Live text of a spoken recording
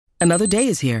Another day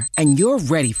is here, and you're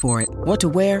ready for it. What to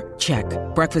wear? Check.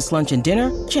 Breakfast, lunch, and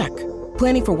dinner? Check.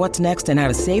 Planning for what's next and how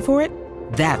to save for it?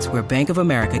 That's where Bank of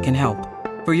America can help.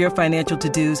 For your financial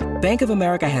to-dos, Bank of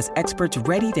America has experts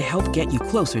ready to help get you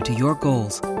closer to your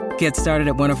goals. Get started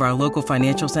at one of our local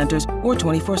financial centers or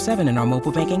 24/7 in our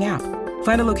mobile banking app.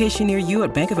 Find a location near you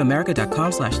at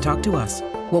bankofamerica.com/talktous.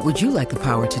 What would you like the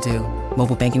power to do?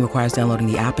 Mobile banking requires downloading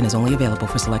the app and is only available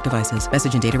for select devices.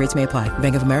 Message and data rates may apply.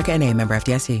 Bank of America N.A., member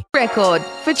FDIC. Record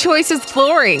for Choices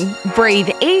Flooring. Breathe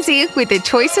easy with the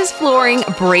Choices Flooring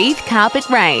Breathe Carpet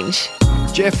range.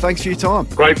 Jeff, thanks for your time.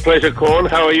 Great pleasure, Corn.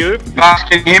 How are you? Bucks,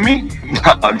 can you hear me?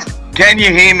 Can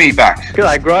you hear me, Bucks?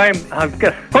 G'day, Graham. I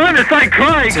wanted to say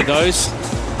Craig. To those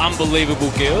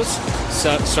unbelievable girls,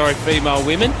 female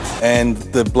women. And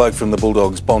the bloke from the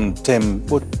Bulldogs,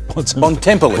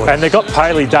 Bontempelli. And they've got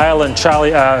Paley Dale and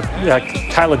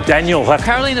Caleb Daniel.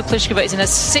 Karolina Pliskova is in her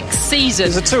 6th season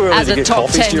Is it too early as to a get top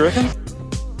coffees, 10. do you reckon?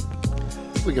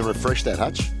 We can refresh that,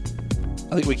 Hutch.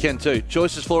 I think we can too.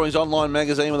 Choices Flooring's online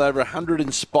magazine with over 100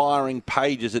 inspiring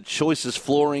pages at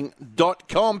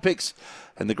choicesflooring.com. Picks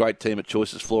and the great team at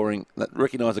Choices Flooring that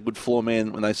recognise a good floor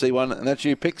man when they see one, and that's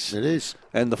you, Picks. It is.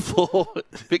 And the floor,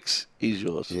 Picks, is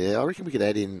yours. Yeah, I reckon we could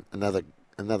add in another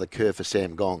curve for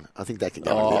Sam Gong. I think that can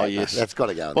go. Oh, yes. That's got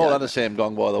to go. Well done to Sam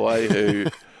Gong, by the way,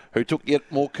 who took yet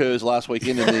more curves last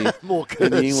weekend in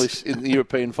the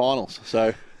European finals.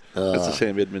 So that's the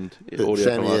Sam Edmund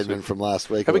audio from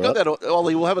last week. Have we got that?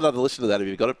 Ollie, we'll have another listen to that if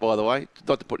you've got it, by the way.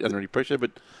 Not to put you under any pressure,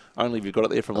 but only if you've got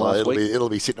it there from last week. It'll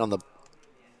be sitting on the...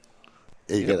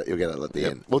 You'll get it at the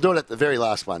end. We'll do it at the very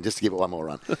last one, just to give it one more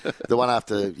run. The one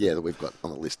after, that we've got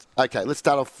on the list. Okay, let's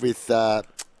start off with...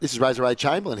 this is Razor Ray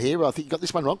Chamberlain here. I think you got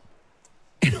this one wrong.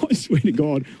 And I swear to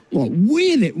God,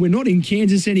 we're not in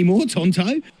Kansas anymore,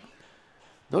 Tonto.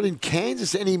 Not in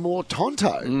Kansas anymore,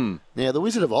 Tonto. Now, the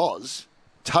Wizard of Oz...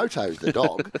 Toto's the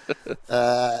dog.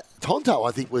 Tonto,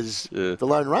 I think, was the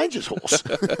Lone Ranger's horse.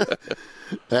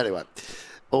 Anyway.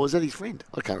 Or was that his friend?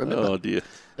 I can't remember. Oh, dear.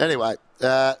 Anyway,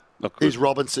 here's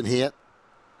Robinson here.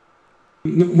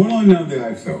 What I know the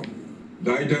AFL,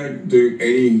 they don't do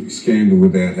any scandal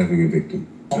without having a victim.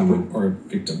 Or a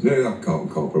victim. Yeah,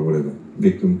 culprit, whatever.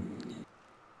 Victim.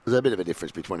 There's a bit of a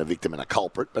difference between a victim and a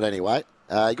culprit. But anyway,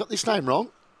 you got this name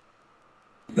wrong.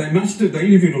 They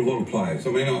interviewed a lot of players. I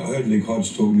mean, I heard Nick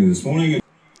Hodge talking to me this morning.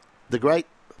 The great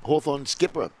Hawthorn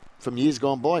skipper from years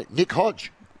gone by, Nick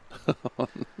Hodge.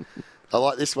 I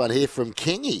like this one here from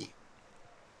Kingy.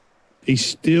 He's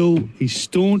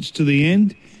staunch to the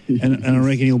end, and I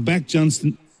reckon he'll back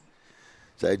Johnston.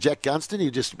 So Jack Gunston,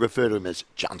 you just refer to him as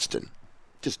Johnston.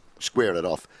 Just squaring it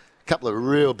off. A couple of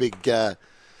real big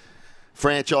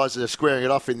franchises are squaring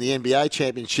it off in the NBA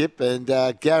championship, and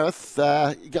Gareth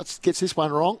gets this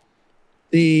one wrong.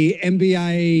 The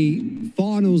NBA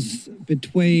finals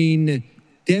between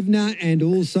Devner and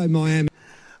also Miami.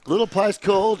 A little place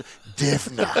called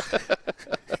Devner.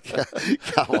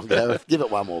 Come on, Gareth. Give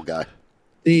it one more go.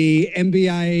 The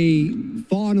NBA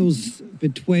finals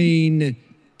between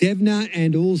Devner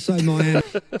and also Miami.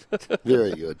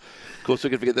 Very good. Of course, we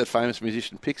can forget that famous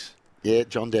musician, Pix. Yeah,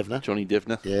 Johnny Devner.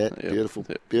 Yeah, beautiful.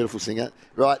 Yep. Beautiful singer.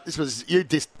 Right, you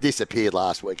disappeared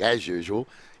last week, as usual.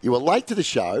 You were late to the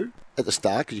show at the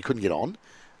start because you couldn't get on.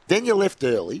 Then you left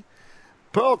early.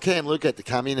 Poor old Cam Luke had to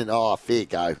come in and, fair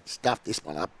go, stuff this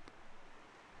one up.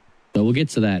 So we'll get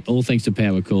to that. All thanks to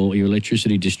Powercall, your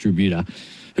electricity distributor,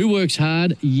 who works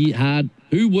hard year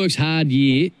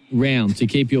round to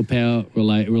keep your power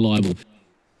reliable.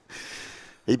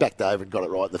 He backed over and got it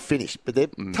right at the finish. But they're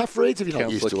tough reads if you're not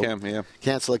used to Cam, them. yeah.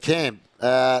 Councillor Cam.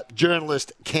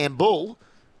 Journalist Cam Bull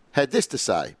had this to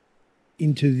say.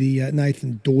 Into the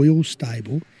Nathan Doyle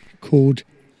stable called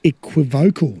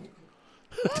Equivocal.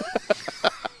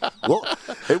 Well,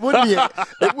 it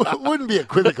wouldn't be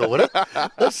equivocal, would it?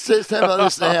 Let's just have a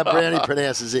listen to how Brownie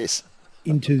pronounces this.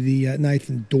 Into the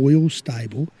Nathan Doyle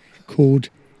stable called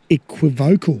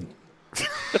Equivocal.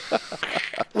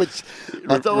 Which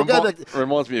I thought we'll go back.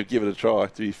 Reminds me of Give It a Try,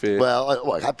 to be fair.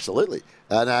 Well, absolutely.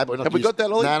 No, but have we got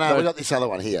that, Ollie? No, we got this other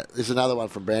one here. This is another one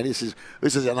from Brownie. This is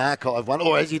an archive one,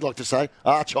 or as you'd like to say,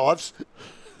 archives.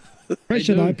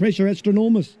 Pressure, though. Pressure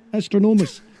astronomous.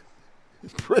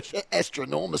 Pressure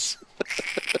astronomous.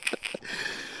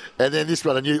 And then this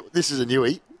one, this is a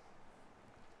newie.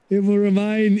 It will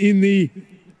remain in the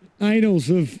annals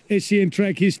of SEN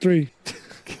track history.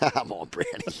 Come on, Brownie.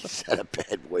 He's had a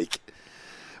bad week.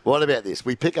 What about this?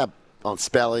 We pick up on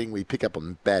spelling. We pick up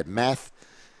on bad math.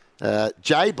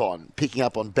 J-Bon picking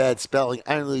up on bad spelling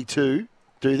only to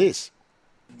do this.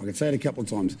 I can say it a couple of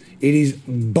times. It is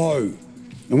bow.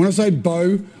 And when I say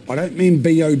bow, I don't mean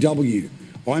B-O-W.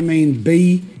 I mean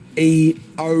B-E-A-U.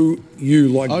 B-E-O-U,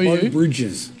 like Bo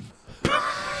Bridges.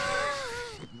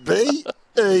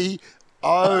 B-E-O-U.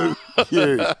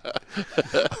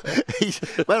 He's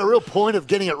made a real point of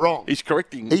getting it wrong. He's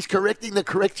correcting. He's correcting the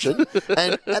correction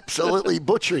and absolutely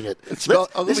butchering it.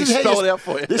 Let me spell it out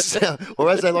for you. This is how,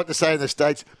 or as they like to say in the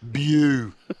States,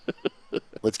 bew.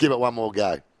 Let's give it one more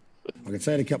go. I can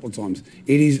say it a couple of times.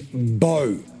 It is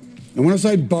Bo. And when I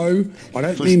say Bo, I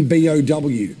don't mean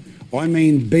B-O-W. I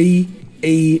mean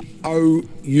B-E-O-U,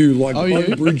 like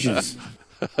Bo Bridges.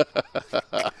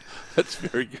 That's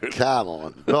very good. Come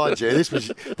on. Mind you, this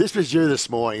was you this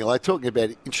morning, like talking about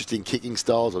interesting kicking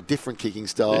styles or different kicking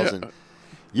styles, and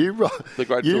you roll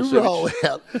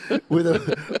out with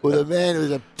a man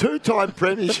who's a two-time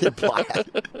premiership player.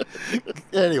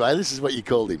 Anyway, this is what you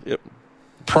called him. Yep.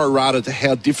 Pro-rata to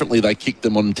how differently they kicked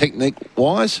them on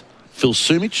technique-wise. Phil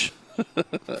Sumich.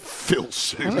 Phil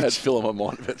Sumich. I had Phil on my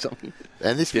mind about something.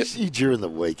 And this was you during the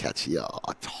week, Hutchie. Oh,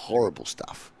 it's horrible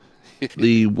stuff.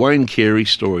 The Wayne Carey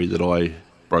story that I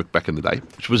broke back in the day,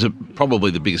 which was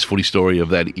probably the biggest footy story of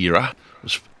that era. I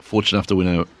was fortunate enough to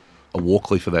win a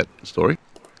Walkley for that story.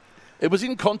 It was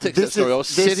in context, that story. I was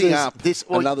setting up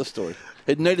another story.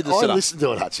 It needed the setup. I listened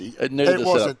to it, Hutchie. It needed the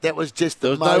wasn't. setup. That was just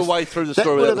there was no way through the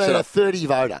story without the setup. That would have been a 30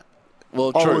 voter.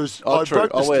 Well, true. I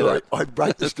broke the story. I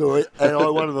broke the story, and I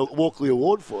won the Walkley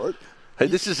Award for it. Hey,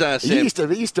 this is Sam.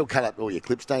 You still cut up all your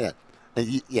clips, don't you? And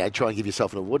you try and give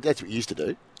yourself an award. That's what you used to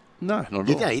do. No, not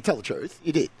at all. No, you tell the truth.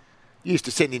 You did. You used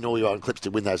to send in all your own clips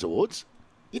to win those awards.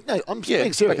 I'm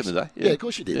being serious. Back in the day. Yeah, of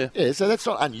course you did. Yeah, so that's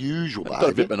not unusual behaviour.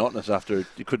 Got a bit monotonous after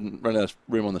you couldn't run out of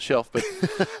room on the shelf, but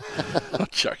I'm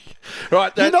not joking.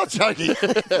 Right, you're not joking.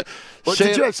 Well,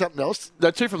 did you have something else?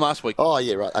 No, two from last week. Oh,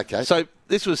 yeah, right, okay. So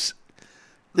this was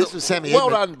Sammy well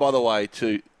Edmund. done, by the way,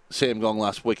 to Sam Gong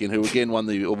last weekend, who again won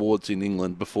the awards in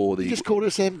England before the... You just called her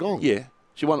Sam Gong? Yeah.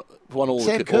 She won all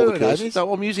Sam the Kerr, curses.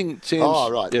 No, I'm using Sam's...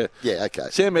 Oh, right. Yeah, okay.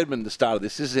 Sam Edmund, the start of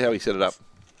this. This is how he set it up.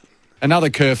 Another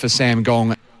Kerr for Sam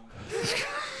Gong.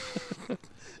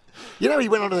 You know, he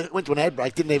went to an ad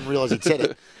break, didn't even realise he'd said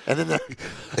it. And then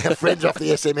our friends off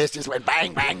the SMS just went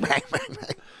bang, bang, bang, bang,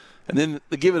 bang. And then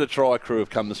the Give It a Try crew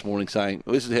have come this morning saying,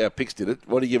 well, this is how Pix did it.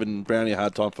 What are you giving Brownie a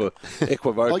hard time for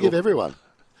Equivocal? I give everyone.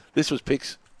 This was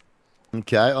Pix.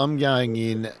 Okay, I'm going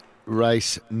in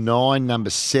race 9,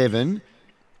 number 7.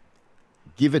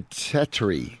 Give it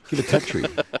Tatry.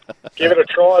 Give it a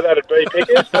try, that'd be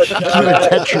Pickers. But, Give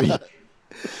it Tatry.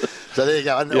 So there you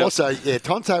go. And also,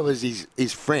 Tonto was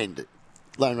his friend,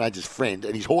 Lone Ranger's friend,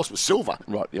 and his horse was Silver.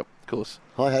 Right, yep, of course.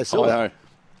 Hi-ho, Silver. Hi-ho.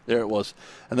 There it was.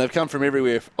 And they've come from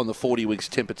everywhere on the 40 weeks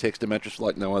temper text, a mattress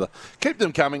like no other. Keep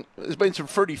them coming. There's been some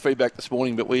fruity feedback this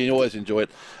morning, but we always enjoy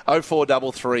it.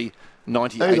 0433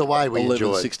 98 Either way, we 11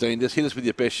 enjoy it. 16. Just hit us with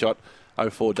your best shot.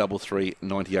 0433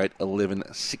 98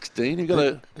 11 16. You've got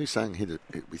a... Who's saying hit it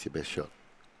with your best shot?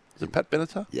 Is it Pat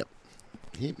Benatar? Yep.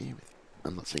 Hit me with.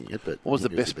 I'm not singing it, but... What was the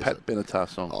best Pat Benatar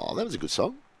song? Oh, that was a good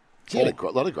song. He had a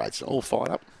lot of great songs. All fired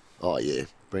up. Oh, yeah.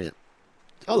 Brilliant.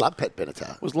 I love Pat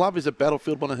Benatar. Was Love is a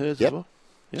Battlefield one of hers as well?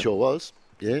 Yep. Sure was.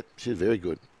 Yeah, she was very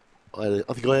good. I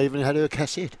think I even had her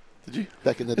cassette. Did you?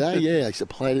 Back in the day, yeah. I used to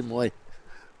play it in my...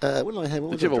 what did I have?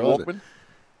 Did you have a Walkman?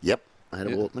 Yep. I had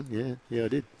a Walkman, yeah, I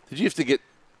did. Did you have to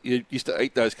you used to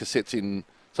eat those cassettes in...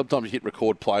 Sometimes you hit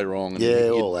record play wrong.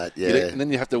 And all that, yeah. And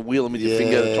then you have to wheel them with your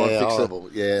finger to try and fix horrible.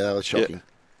 it. Yeah, that was shocking. Yeah.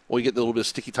 Or you get the little bit of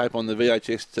sticky tape on the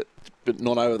VHS, but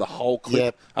not over the whole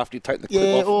clip after you take the clip off.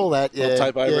 Yeah, all that, yeah.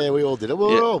 Tape over it. We all did it. We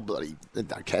were all bloody...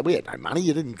 Okay, we had no money.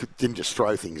 You didn't just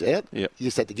throw things out. Yep. You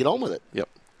just had to get on with it. Yep.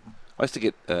 I used to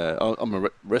get... I'm a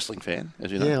wrestling fan,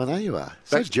 as you know. Yeah, I know you are.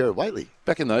 So's Gerard Whateley.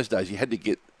 Back in those days, you had to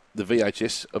get the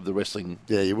VHS of the wrestling...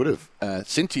 Yeah, you would have.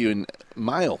 Sent to you in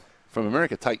mail from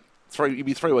America. You'd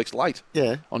be 3 weeks late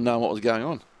on knowing what was going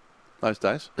on those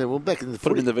days. Yeah, well, back in the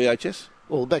Put it in the VHS.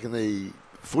 Well, back in the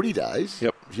footy days,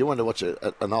 if you wanted to watch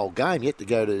an old game, you had to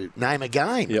go to Name a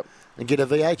Game and get a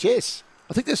VHS.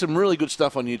 I think there's some really good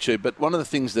stuff on YouTube, but one of the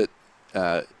things that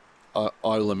I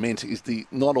lament is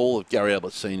not all of Gary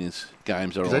Ablett Sr.'s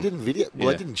games are on. They didn't they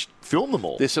didn't film them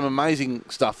all. There's some amazing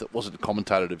stuff that wasn't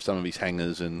commentated of some of his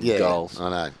hangers and goals. I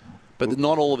know. But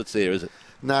not all of it's there, is it?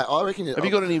 No, I reckon... Have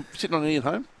you got any sitting on any at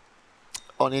home?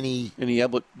 On any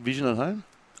Ablett Vision at home?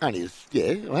 Only,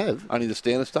 I have. Only the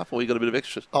standard stuff, or you got a bit of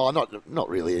extra? Oh, not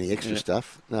really any extra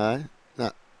stuff. No.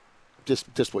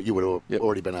 Just what you would have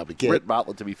already been able to get. Brett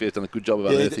Bartlett, to be fair, has done a good job of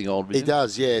unearthing old Vision. He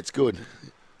does, yeah, it's good.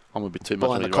 I'm a bit too much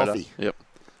on his coffee. Radar.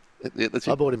 Yep.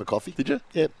 I bought him a coffee. Did you?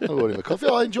 Yep, I bought him a coffee.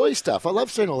 I enjoy his stuff. I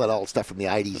love seeing all that old stuff from the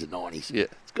 80s and 90s. Yeah.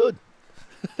 It's good.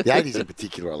 The 80s in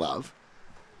particular I love.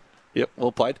 Yep,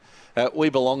 well played. We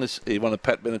Belong is one of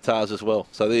Pat Benatar's as well.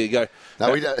 So there you go.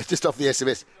 No, just off the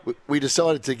SMS, we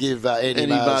decided to give Andy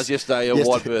Mars yesterday a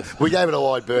wide berth. We gave it a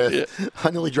wide berth. Yeah.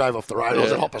 I nearly drove off the road. I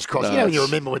was at Hoppers Cross. No, you know when you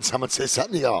remember when someone says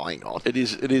something, you go, oh, hang on. It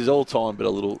is all time, but a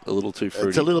little too fruity.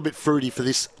 It's a little bit fruity for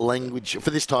this language, for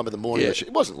this time of the morning. Yeah.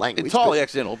 It wasn't language. Entirely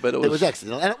accidental, but it was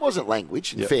accidental. And it wasn't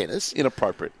language, in fairness.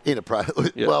 Inappropriate. Yep.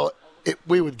 Well,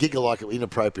 we would giggle like it was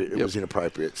inappropriate. It was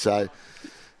inappropriate. So...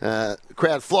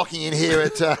 crowd flocking in here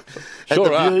at the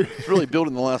View. It's really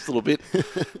building the last little bit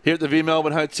here at the View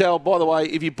Melbourne Hotel. By the way,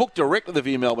 if you book direct with the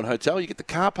View Melbourne Hotel, you get the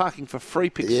car parking for free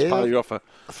picks as part of your offer.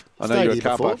 I know you're a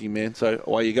car parking man, so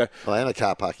away you go. I am a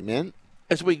car parking man.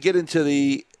 As we get into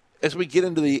the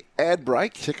ad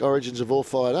break, Tech Origins have all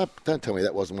fired up. Don't tell me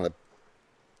that wasn't one of.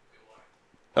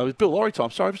 Oh, it's Bill Laurie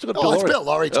time. Sorry, I've still got Bill Laurie. It's Bill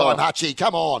Laurie time, Hutchie.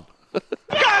 Come on. Got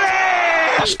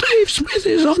it! Steve Smith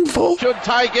is on for. Should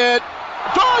take it.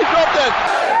 Try dropped it.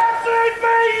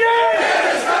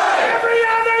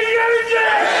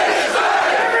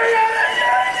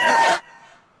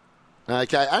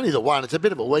 Okay, only the one. It's a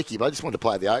bit of a weakie, but I just wanted to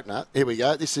play the opener. Here we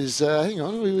go. This is, hang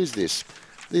on, who is this?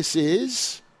 This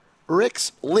is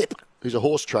Rex Lip, who's a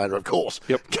horse trainer, of course.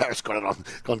 Yep. Gareth's got it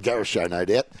on Gareth's show, no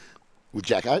doubt. With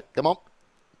Jacko. Come on.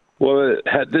 Well,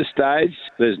 at this stage,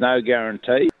 there's no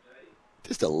guarantee.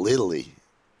 Just a littly.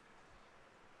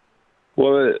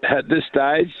 Well, at this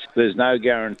stage, there's no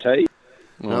guarantee.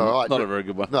 Well, all right, not a very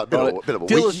good one. No, bit of a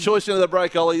Dealer's wiki. choice into the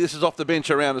break, Ollie. This is off the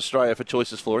bench around Australia for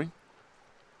Choices Flooring.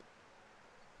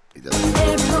 He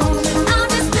does.